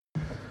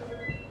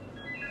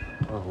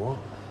Oh, what?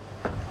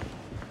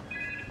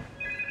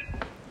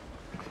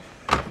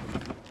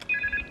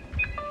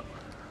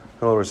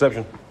 Hello,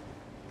 reception.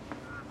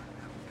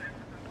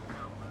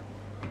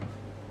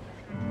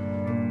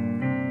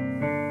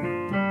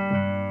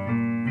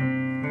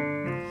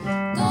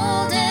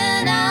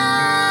 Golden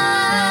hour,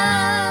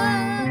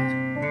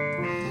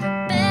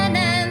 Ben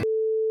and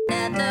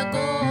at the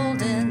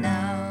golden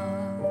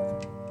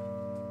hour.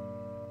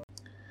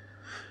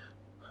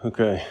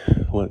 Okay,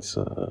 let's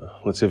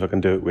see if I can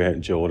do it without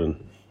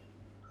Jordan.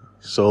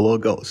 Solo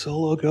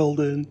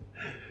Golden.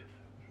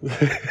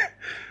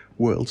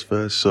 World's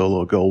first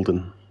solo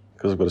Golden.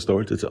 Because I've got a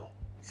story to tell.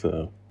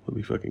 So let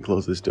me fucking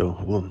close this door.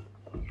 Hold on.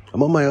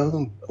 I'm on my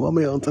own. I'm on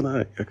my own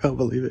tonight. I can't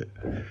believe it.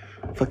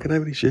 Fucking how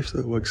many shifts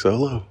that I work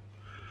solo?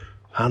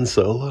 Han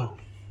Solo.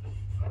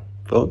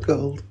 Fuck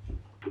gold.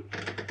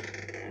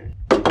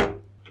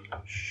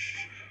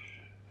 Shh.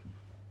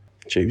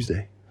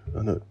 Tuesday.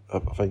 I know. I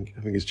think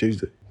it's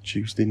Tuesday.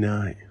 Tuesday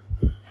night.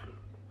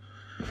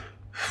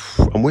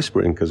 I'm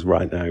whispering because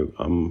right now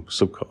I'm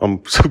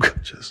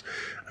subconscious.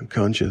 I'm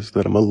conscious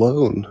that I'm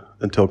alone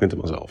and talking to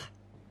myself.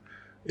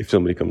 If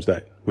somebody comes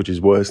down, which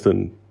is worse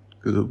than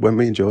because when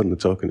me and Jordan are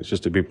talking, it's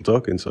just two people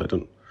talking, so I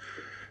don't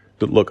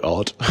look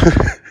odd.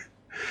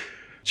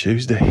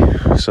 Tuesday,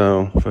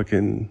 so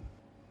fucking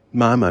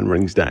my man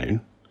rings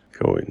down,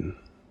 going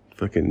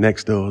fucking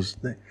next door's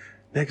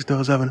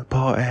having a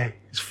party.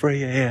 It's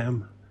 3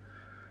 a.m.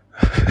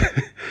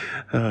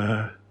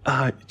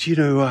 Do you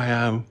know who I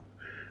am?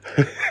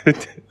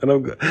 and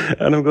I'm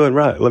going,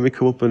 right, let me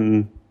come up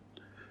and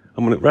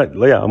I'm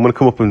gonna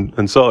come up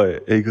and sort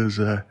it. He goes,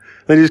 then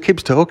he just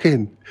keeps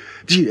talking.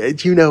 Do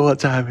you know what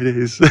time it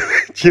is? Do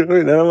you know what I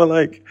mean? And I'm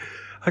like,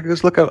 I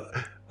goes, look,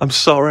 I'm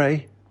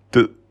sorry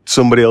that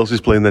somebody else is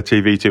playing their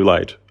TV too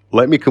loud.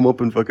 Let me come up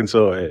and fucking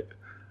sort it.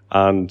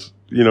 And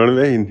you know what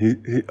I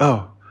mean?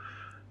 Oh,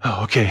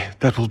 okay,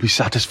 that will be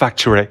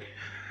satisfactory.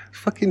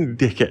 Fucking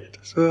dickhead.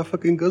 So I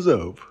fucking goes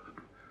up.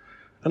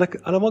 And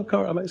I'm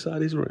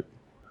outside his room.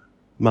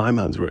 My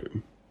man's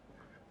room.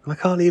 And I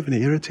can't even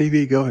hear a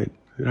TV going,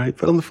 right?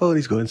 But on the phone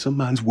he's going, some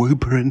man's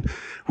whooping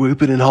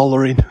and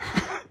hollering.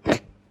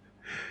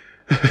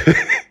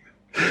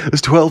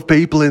 There's 12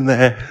 people in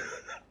there,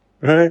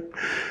 right?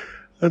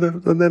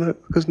 And then I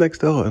goes next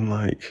door and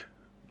like,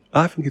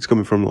 I think it's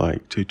coming from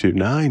like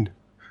 229,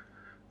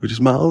 which is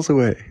miles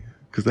away.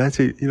 Cause that's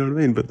it, you know what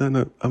I mean? But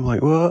then I'm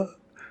like, what?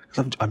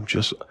 Cause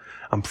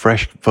I'm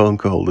fresh phone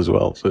cold as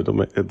well, so it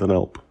don't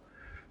help.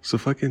 So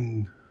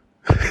fucking,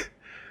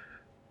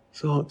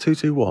 so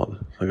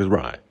 221, I goes,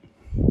 right,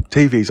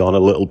 TV's on a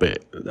little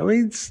bit. I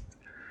mean,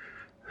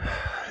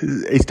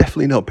 it's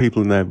definitely not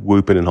people in there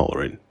whooping and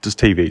hollering, just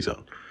TV's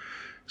on.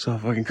 So I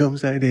fucking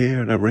comes down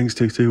here and it rings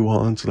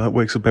 221, so that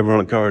wakes up everyone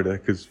in the corridor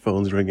because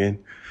phone's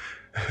ringing.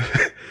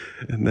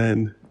 and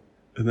then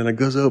I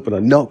goes up and I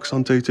knocks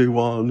on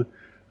 221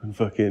 and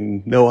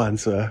fucking no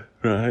answer,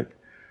 right?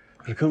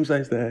 And I comes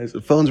downstairs,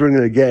 the phone's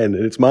ringing again,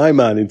 and it's my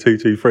man in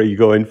 223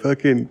 going,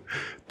 fucking,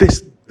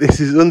 this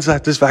is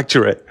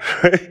unsatisfactory,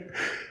 right?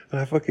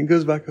 And I fucking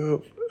goes back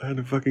up, and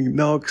it fucking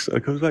knocks, and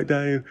it comes back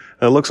down, and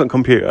it looks on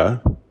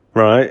computer,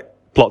 right?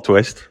 Plot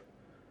twist.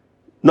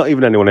 Not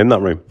even anyone in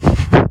that room,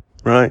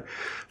 right?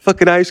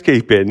 Fucking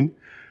housekeeping,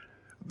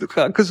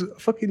 because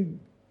fucking,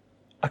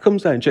 I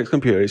comes down, checks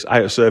computer, it's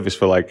out of service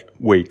for like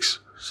weeks.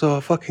 So I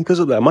fucking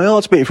goes up there, my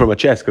heart's beating from my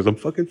chest, because I'm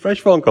fucking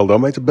fresh phone cold,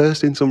 I'm about to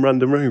burst in some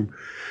random room.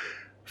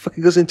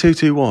 Fucking goes in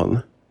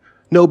 221,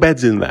 no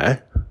beds in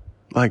there,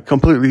 like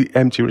completely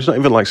empty. It's not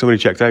even like somebody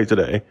checked out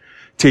today.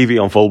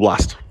 TV on full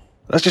blast.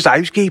 That's just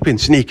housekeeping,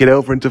 sneaking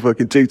over into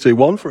fucking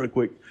 221 for a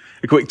quick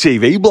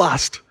TV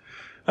blast.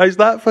 How's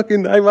that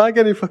fucking, how am I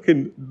getting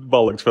fucking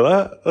bollocks for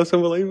that? That's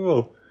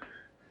unbelievable.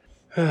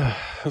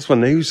 That's my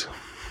news.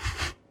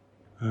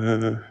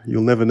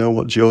 You'll never know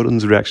what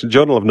Jordan's reaction,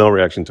 Jordan will have no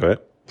reaction to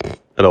it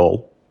at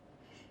all.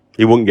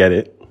 He wouldn't get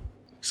it.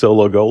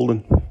 Solo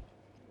Golden.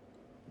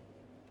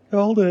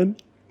 Golden.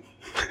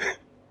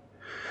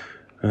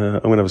 I'm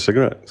gonna have a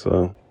cigarette,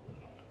 so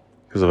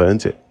because I've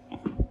earned it.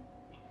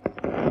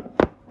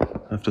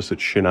 After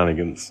such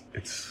shenanigans,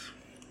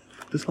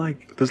 there's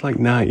like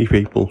 90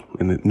 people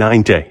in it.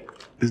 90.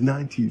 There's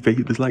 90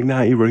 people. There's like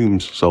 90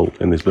 rooms sold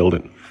in this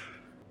building.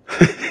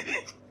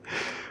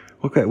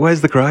 Okay,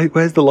 where's the cry?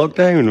 Where's the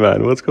lockdown,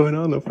 man? What's going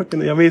on?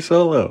 I'm here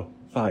solo.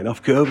 Fighting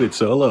off COVID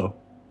solo.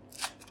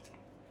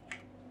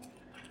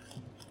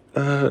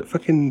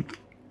 Fucking.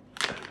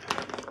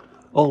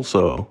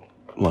 Also,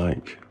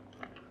 like,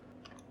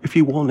 if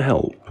you want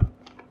help,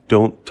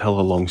 don't tell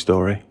a long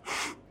story.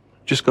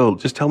 Just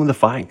tell me the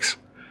facts.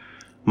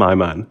 My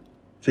man.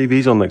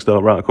 TV's on next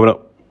door, right, coming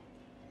up.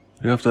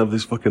 You have to have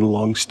this fucking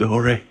long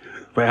story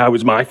about how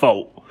it's my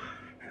fault.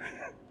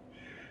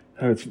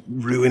 How it's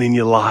ruining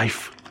your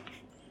life.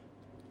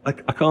 I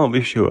can't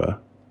be sure,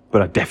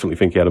 but I definitely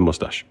think he had a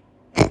mustache.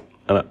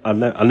 And I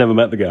never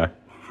met the guy.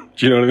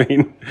 Do you know what I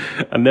mean?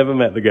 I never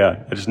met the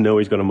guy. I just know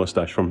he's got a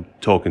mustache from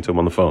talking to him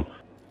on the phone.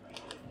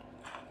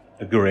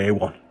 A grey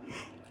one.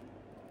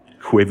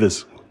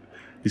 Quivers.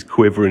 His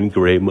quivering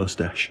grey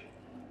mustache.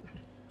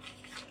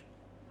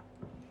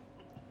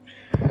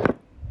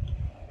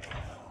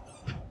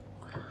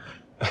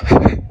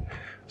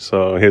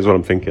 So here's what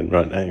I'm thinking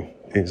right now.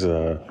 Is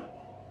I'm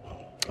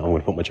going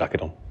to put my jacket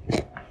on.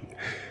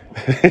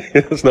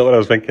 That's not what I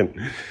was thinking.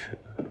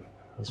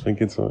 I was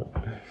thinking something.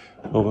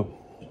 Hold on.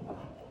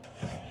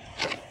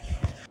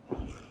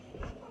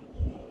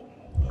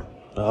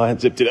 Oh, I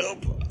hadn't zipped it up.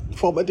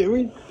 What am I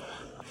doing?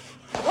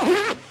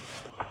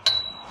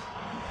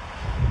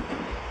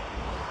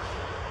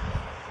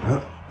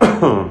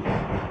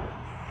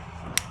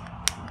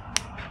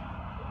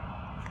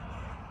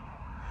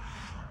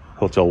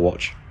 Hotel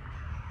watch.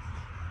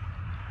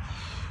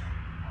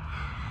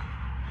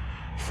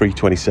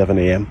 3:27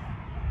 a.m.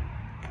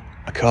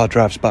 A car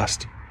drives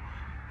past.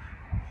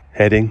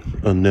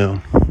 Heading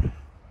unknown.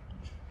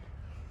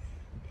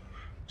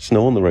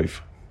 Snow on the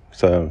roof.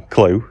 So,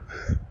 clue.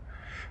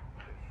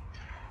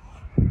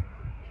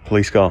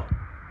 Police car.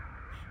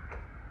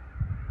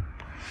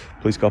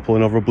 Police car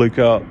pulling over a blue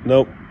car.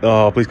 Nope.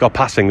 Oh, police car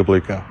passing a blue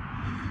car.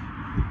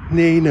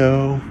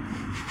 Nino.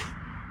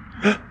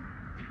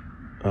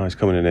 Oh, he's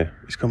coming in here.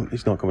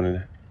 He's not coming in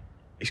here.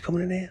 He's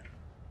coming in here.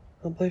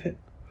 I don't believe it.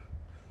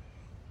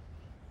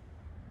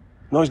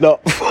 No, he's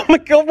not. Oh my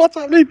God, what's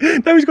happening?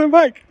 No, he's going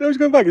back. Is he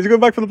going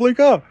back for the blue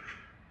car?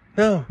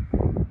 No.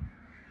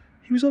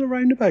 He was on a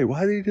roundabout.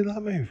 Why did he do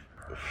that move?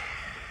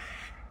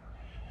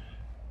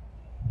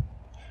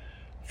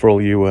 For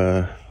all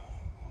you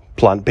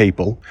plant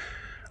people,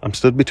 I'm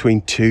stood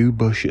between two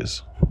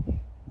bushes.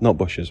 Not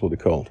bushes, what are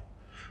they called?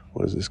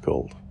 What is this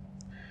called?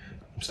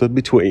 I'm stood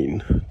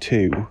between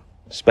two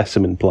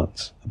specimen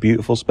plants. A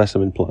beautiful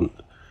specimen plant.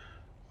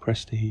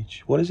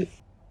 Prestige. What is it?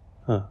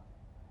 Huh.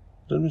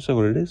 I don't know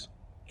what it is.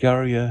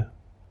 Garria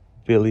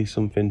Billy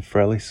something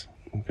Frellis.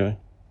 Okay.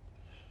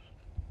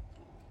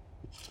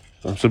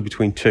 I'm stood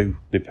between two.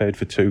 They paid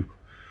for two.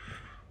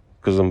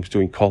 Because I'm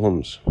between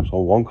columns. So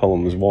one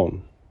column is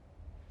one.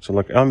 So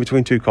like I'm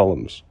between two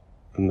columns.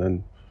 And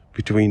then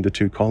between the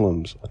two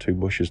columns are two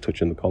bushes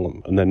touching the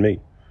column. And then me.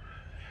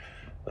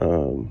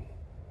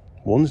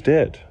 One's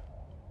dead.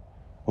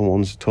 And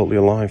one's totally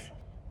alive.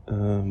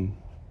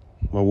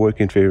 My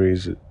working theory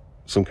is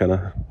some kind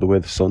of the way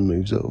the sun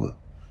moves over.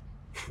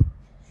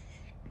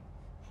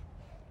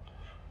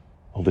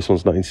 Oh, this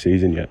one's not in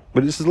season yet.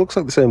 But it looks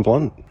like the same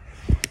plant.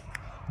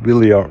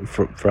 Really art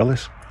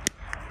Frellis.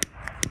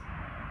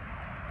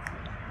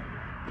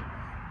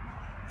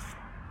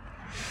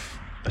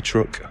 A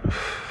truck.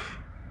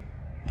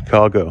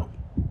 Cargo.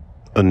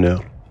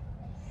 Unknown.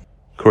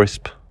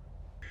 Crisp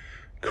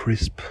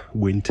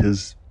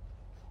winters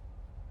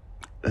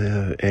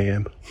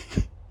AM.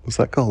 What's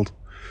that called?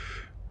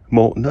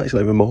 No, it's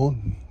not even more.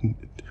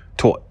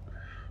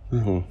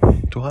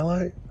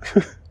 Twilight?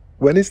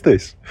 When is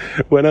this?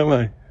 When am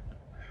I?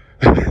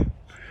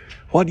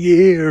 What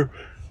year?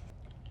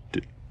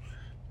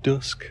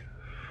 Dusk.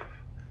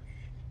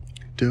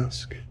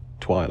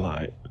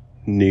 Twilight.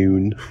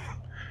 Noon.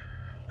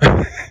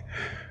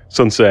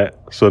 Sunset.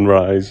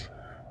 Sunrise.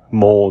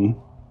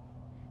 Morn.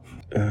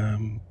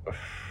 Don't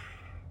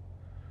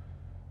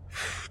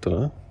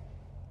know.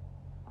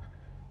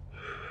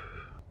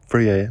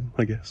 3 a.m,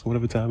 I guess.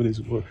 Whatever time it is.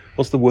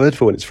 What's the word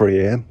for when it's 3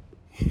 a.m?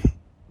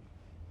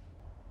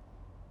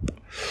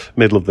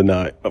 Middle of the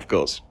night, of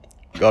course.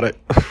 Got it.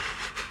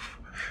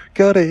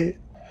 Got it.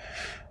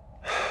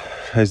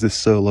 How's this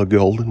Solo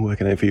Golden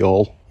working out for you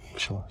all?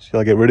 Shall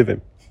I get rid of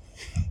him?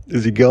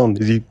 Is he gone?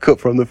 Is he cut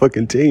from the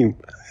fucking team?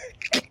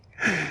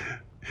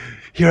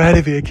 You're out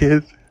of here,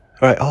 kid.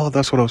 Alright,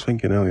 that's what I was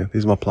thinking earlier. This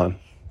is my plan.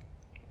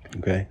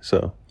 Okay,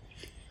 so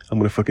I'm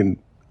gonna fucking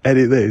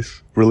edit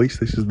this, release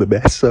this as the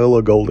best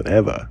Solo Golden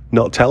ever.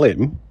 Not tell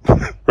him.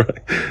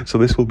 Right? So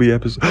this will be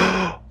episode...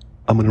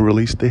 I'm going to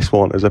release this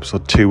one as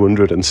episode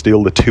 200 and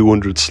steal the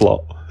 200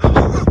 slot.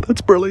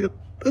 That's brilliant.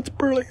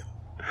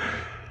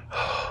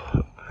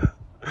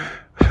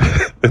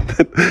 And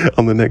then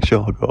on the next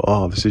show, I'll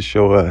go, this is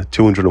show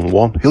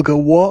 201. He'll go,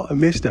 what? I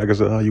missed it. I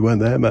go, you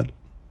weren't there, man.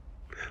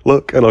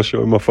 Look, and I'll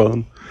show him my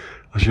phone.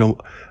 I'll show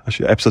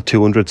episode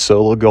 200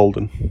 Solo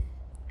Golden.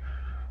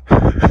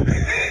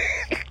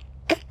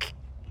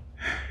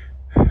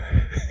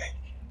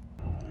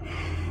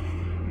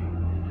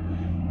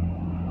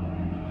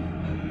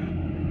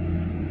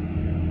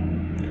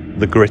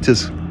 The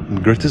gritters. The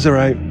gritters are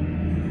out.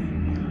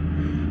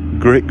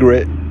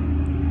 Grit.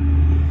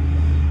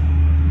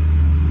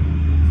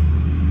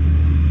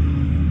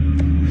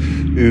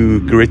 Ooh,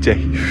 gritty.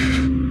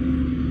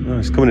 Oh,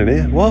 it's coming in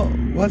here. What?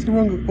 Why's it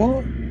wrong?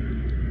 What?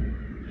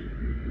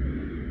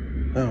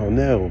 Oh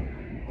no.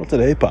 What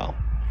today, pal?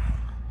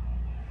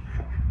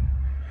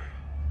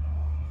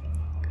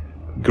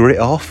 Grit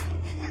off.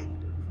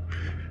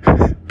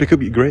 Pick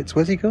up your grits.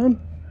 Where's he gone?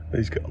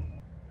 He's gone.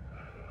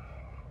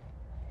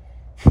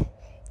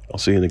 I'll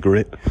see you in the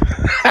grit.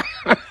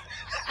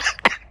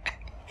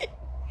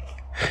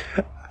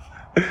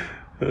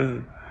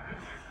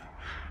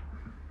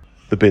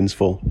 The bin's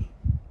full.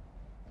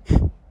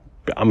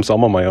 I'm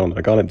on my own.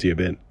 I can't empty a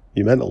bin.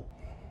 You mental?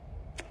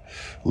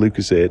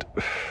 Lucozade.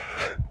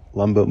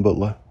 Lambert and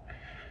Butler.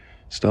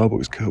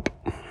 Starbucks cup.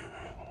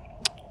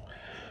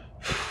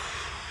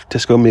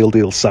 Tesco meal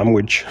deal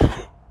sandwich.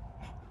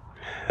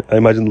 I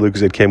imagine the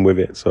Lucozade came with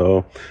it.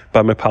 So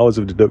by my powers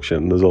of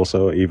deduction, there's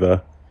also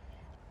either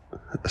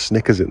a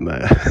Snickers in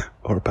there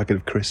or a packet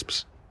of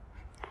crisps.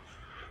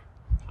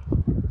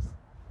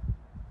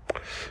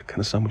 What kind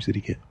of sandwich did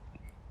he get?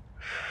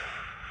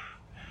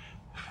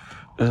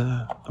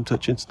 I'm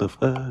touching stuff.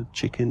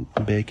 Chicken,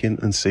 bacon,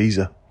 and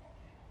Caesar.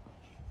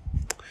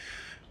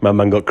 My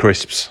man got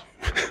crisps.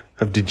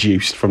 I've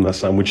deduced from that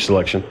sandwich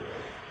selection.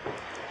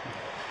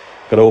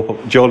 Got to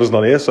open. Jordan's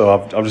not here, so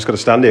I've just got to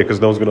stand here because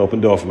no one's going to open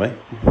the door for me.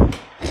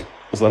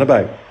 What's that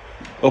about?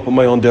 Open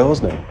my own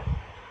doors now.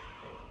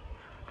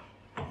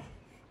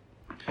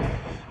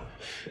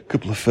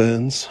 Couple of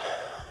ferns.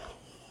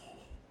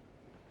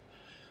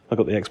 I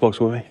got the Xbox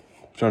with me.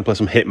 I'm trying to play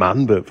some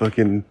Hitman, but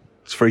fucking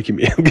it's freaking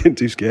me. I'm getting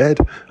too scared.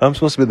 I'm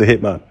supposed to be the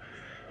Hitman.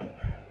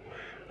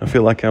 I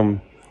feel like I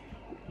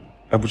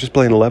was just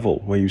playing a level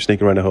where you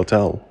sneak around a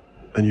hotel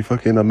and you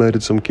fucking I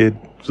murdered some kid,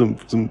 some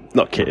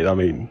not kid. I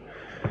mean,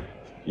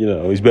 you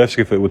know, his birth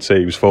certificate would say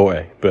he was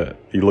 40, but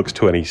he looks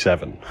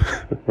 27,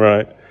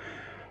 right?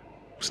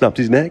 Snapped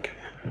his neck,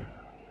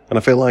 and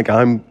I feel like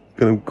I'm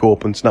gonna go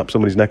up and snap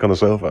somebody's neck on the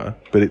sofa,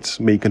 but it's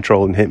me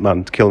controlling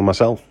Hitman killing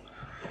myself.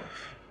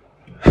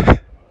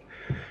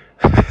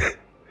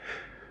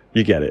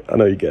 You get it. I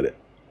know you get it.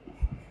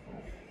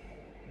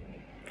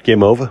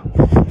 Game over.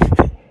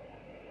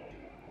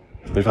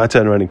 If I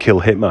turn around and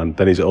kill Hitman,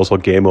 then is it also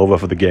game over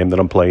for the game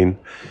that I'm playing?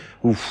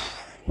 Oof.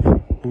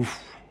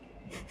 Oof.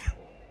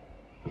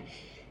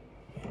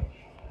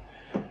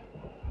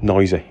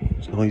 Noisy.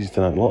 It's noisy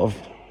tonight. A lot of...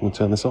 I'm going to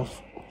turn this off.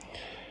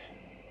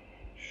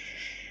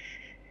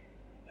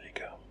 There you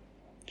go.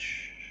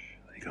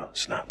 There you go.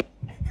 Snap.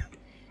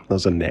 That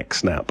was a neck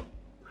snap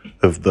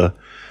of the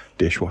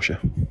dishwasher.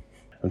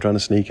 I'm trying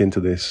to sneak into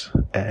this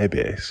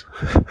airbase,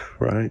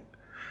 right?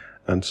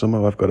 And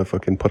somehow I've got to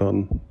fucking put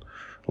on,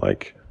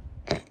 like,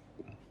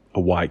 a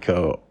white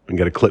coat and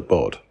get a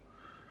clipboard.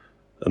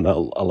 And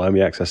that'll allow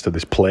me access to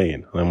this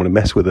plane. And I'm going to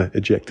mess with the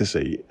ejector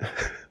seat.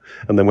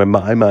 And then when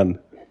my man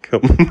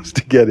comes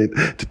to get it,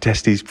 to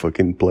test his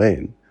fucking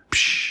plane,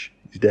 psh,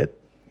 he's dead.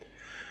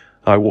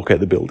 I walk out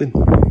the building.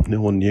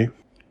 No one knew.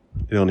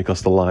 It only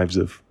cost the lives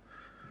of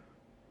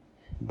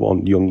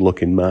one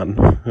young-looking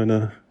man.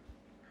 And,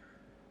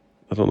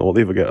 I don't know what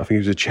they ever get. I think he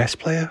was a chess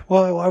player.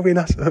 Why are we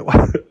not?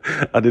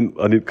 I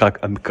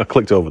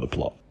clicked over the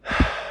plot. Do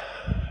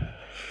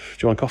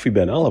you want coffee,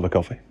 Ben? I'll have a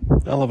coffee.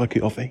 I'll have a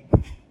coffee.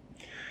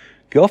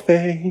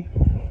 Coffee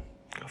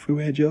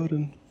with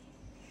Jordan.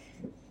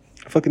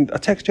 I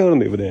text Jordan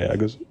the other day. I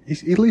goes,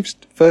 he lives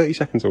 30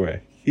 seconds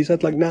away. He's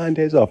had like 9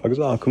 days off. I goes,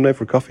 I'll come down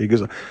for a coffee. He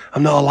goes,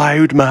 I'm not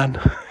allowed, man.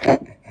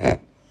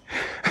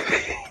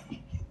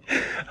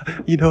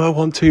 You know I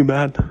want to,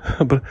 man.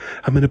 But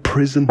I'm in a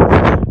prison.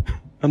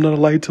 I'm not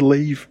allowed to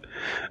leave.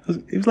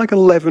 It was like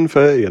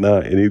 11:30 at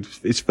night, and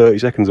it's 30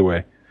 seconds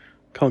away.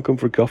 Can't come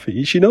for a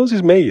coffee. She knows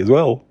it's me as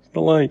well. It's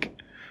not like,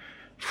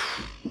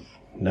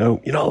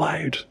 no, you're not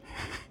allowed.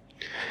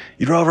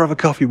 You'd rather have a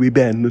coffee with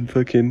Ben than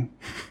fucking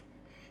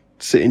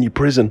sit in your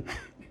prison.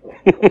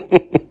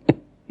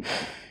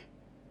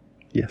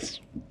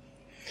 Yes.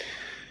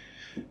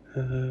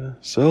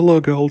 Solo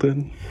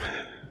Golden.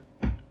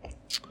 I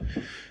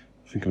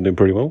think I'm doing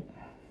pretty well.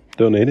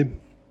 Don't need him.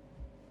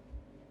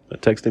 I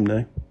text him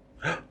now.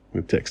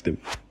 We've texted him.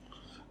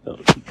 No,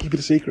 keep it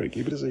a secret.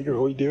 Keep it a secret.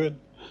 What are you doing?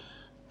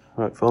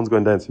 Right, phone's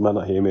going down so you might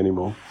not hear me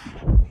anymore.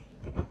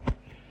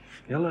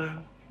 Hello.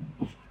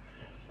 Right,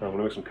 I'm going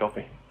to make some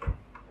coffee.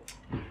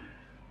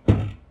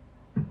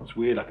 It's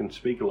weird. I can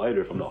speak louder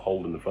if I'm not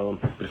holding the phone.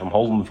 But if I'm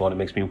holding the phone, it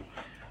makes me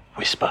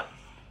whisper.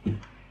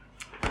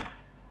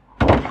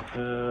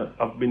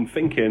 I've been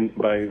thinking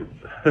about...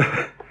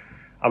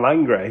 I'm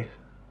angry.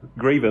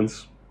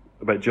 Grievance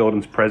about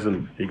Jordan's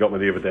present he got me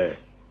the other day.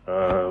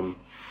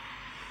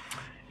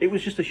 It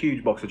was just a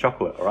huge box of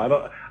chocolate, all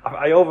right?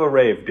 I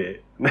over-raved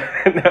it.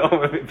 Now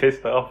I'm a bit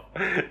pissed off.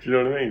 Do you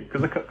know what I mean?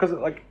 Because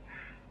like,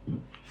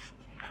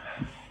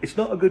 it's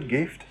not a good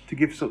gift to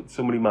give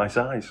somebody my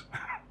size.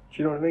 Do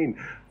you know what I mean?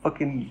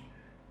 Fucking,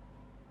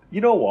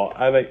 you know what?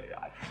 I mean,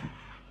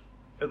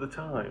 at the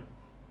time,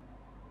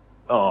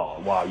 oh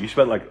wow, you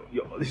spent like,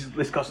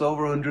 this cost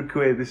over 100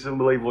 quid. This is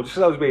unbelievable. Just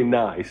as I was being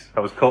nice,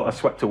 I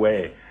swept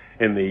away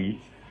in the,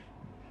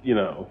 you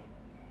know,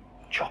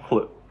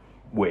 chocolate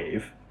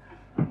wave.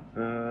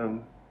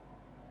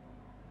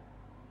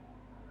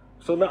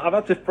 So now I've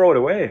had to throw it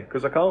away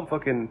because I can't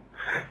fucking.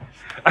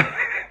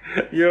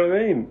 You know what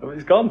I mean?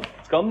 It's gone.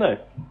 It's gone now.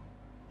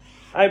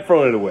 I ain't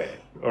throwing it away.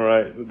 All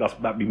right,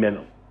 that'd be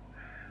mental.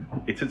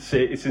 It's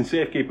in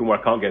safekeeping where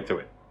I can't get to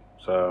it.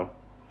 So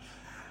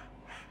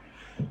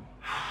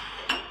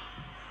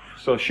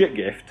shit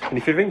gift. And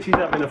if he thinks he's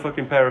having a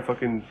fucking pair of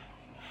fucking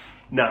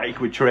 90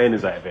 quid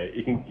trainers out of it,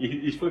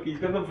 he's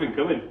got nothing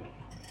coming.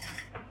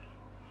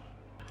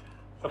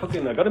 I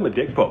got him a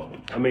dick pop.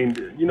 I mean,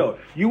 you know,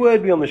 you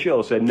heard me on the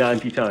show say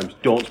 90 times,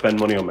 don't spend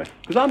money on me.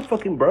 Because I'm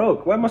fucking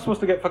broke. Where am I supposed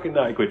to get fucking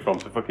 90 quid from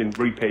to fucking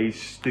repay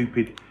his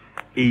stupid,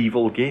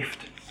 evil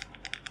gift?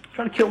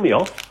 Trying to kill me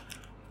off.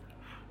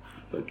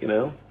 Fucking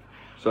hell.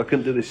 So I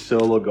couldn't do this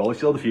solo goal.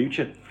 It's all the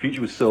future. The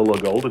future was solo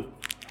golden.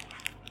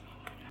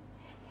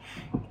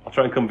 I'll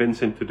try and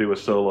convince him to do a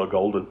solo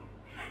golden.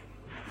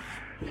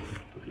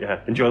 Yeah,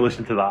 enjoy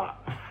listening to that.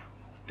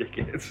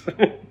 Dickheads.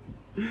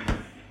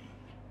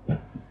 What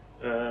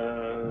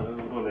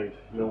do I need?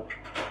 Milk.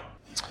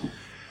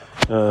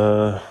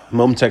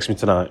 Mum texted me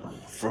tonight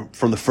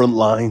from the front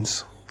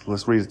lines.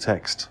 Let's read the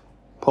text.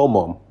 Poor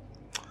Mum.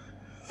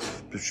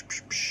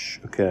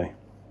 Okay.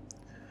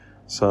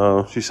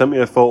 So she sent me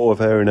a photo of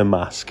her in a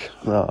mask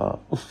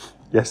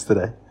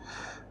yesterday.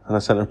 And I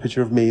sent her a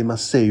picture of me in my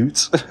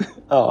suit.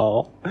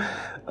 Oh.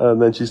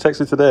 And then she's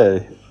texted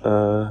today,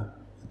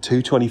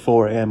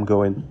 2:24 a.m.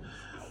 going,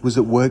 was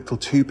at work till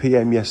 2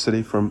 p.m.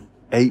 yesterday from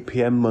 8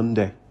 p.m.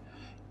 Monday.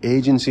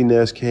 Agency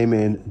nurse came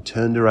in and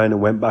turned around and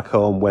went back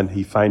home when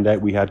he found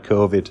out we had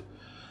COVID.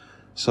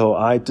 So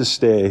I had to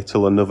stay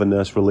till another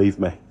nurse relieved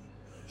me.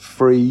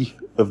 3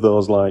 of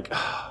those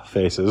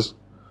faces.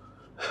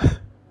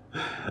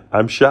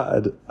 I'm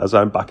shattered as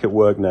I'm back at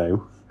work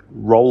now.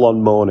 Roll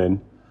on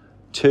moaning.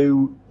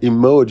 2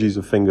 emojis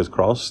of fingers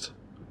crossed.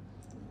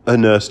 A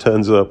nurse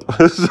turns up.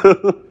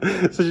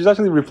 So she's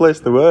actually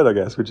replaced the word, I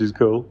guess, which is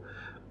cool.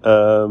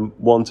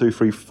 1, 2,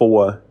 3,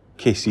 4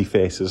 kissy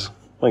faces.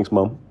 Thanks,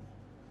 Mum.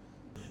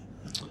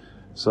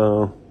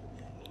 So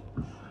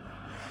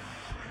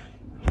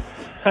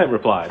I ain't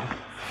replied.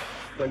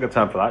 I ain't got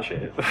time for that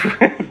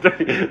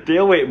shit.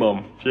 Deal with it,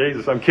 Mum.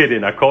 Jesus, I'm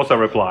kidding. Of course I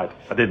replied.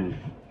 I didn't.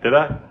 Did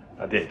I?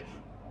 I did.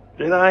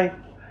 Did I?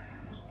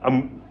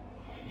 I'm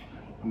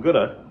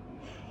gonna.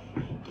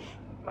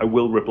 I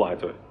will reply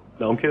to it.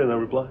 No, I'm kidding. I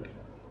replied.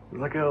 I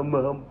was like, oh,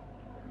 Mum,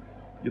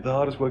 you're the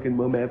hardest working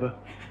mum ever.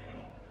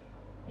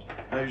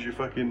 How's your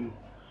fucking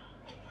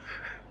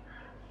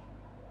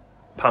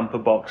pamper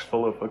box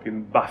full of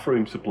fucking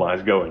bathroom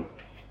supplies going?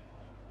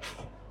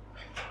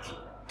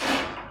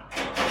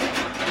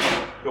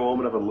 Go home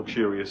and have a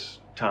luxurious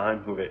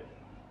time with it.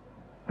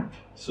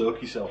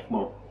 Soak yourself,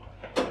 Mum.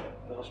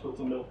 I'll spill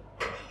some milk.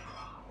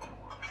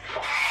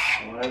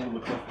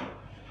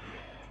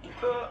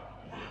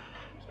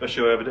 Best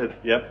show I ever did.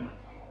 Yep.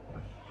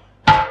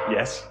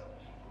 Yes.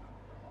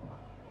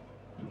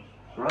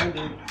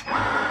 Randy.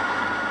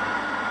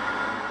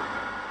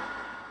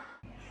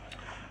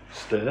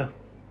 Stir.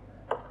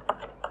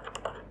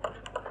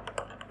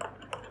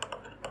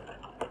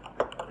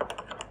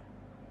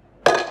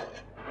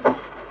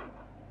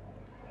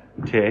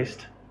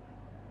 Taste.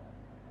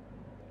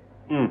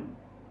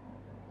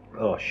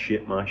 Oh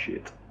shit, my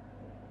shit.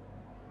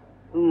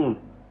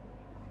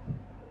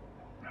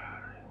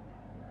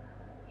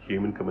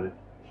 Human coming in.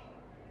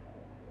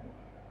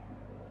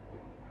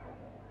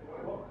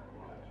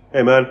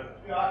 Hey man.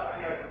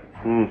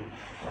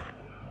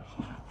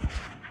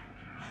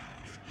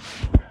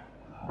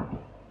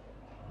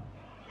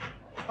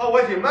 Oh,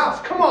 where's your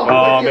mask? Come on. Oh,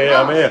 I'm where's here, your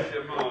I'm mask?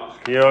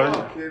 here.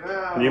 Fucking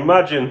hell. Can you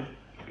imagine?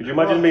 Could you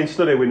imagine being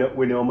studied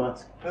with no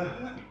mask?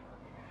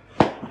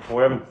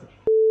 Or haven't.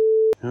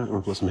 Yeah,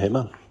 we've got some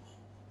Hitman.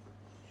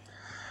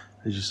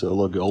 It's just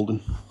solo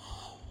golden.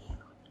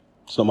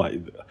 It's not my.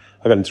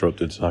 I got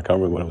interrupted, so I can't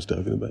remember what I was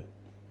talking about.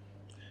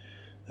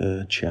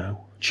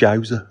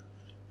 Chowser.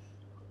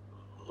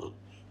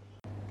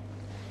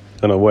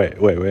 Oh no, wait.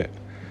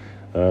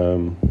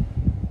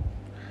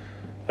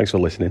 Thanks for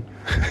listening.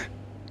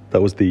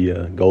 That was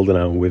the Golden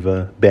Hour with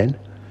Ben.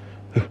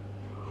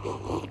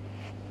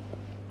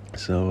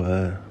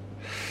 So,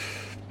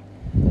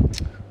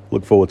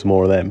 look forward to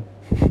more of them.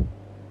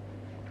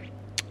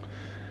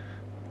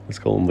 Let's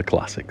call them the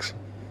classics.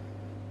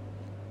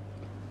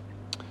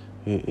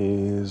 It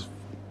is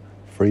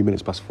 3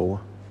 minutes past 4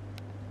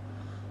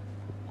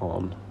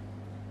 on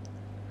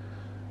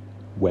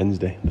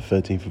Wednesday, the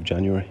 13th of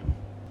January.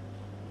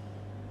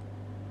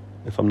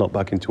 If I'm not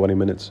back in 20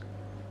 minutes,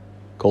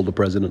 call the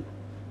president.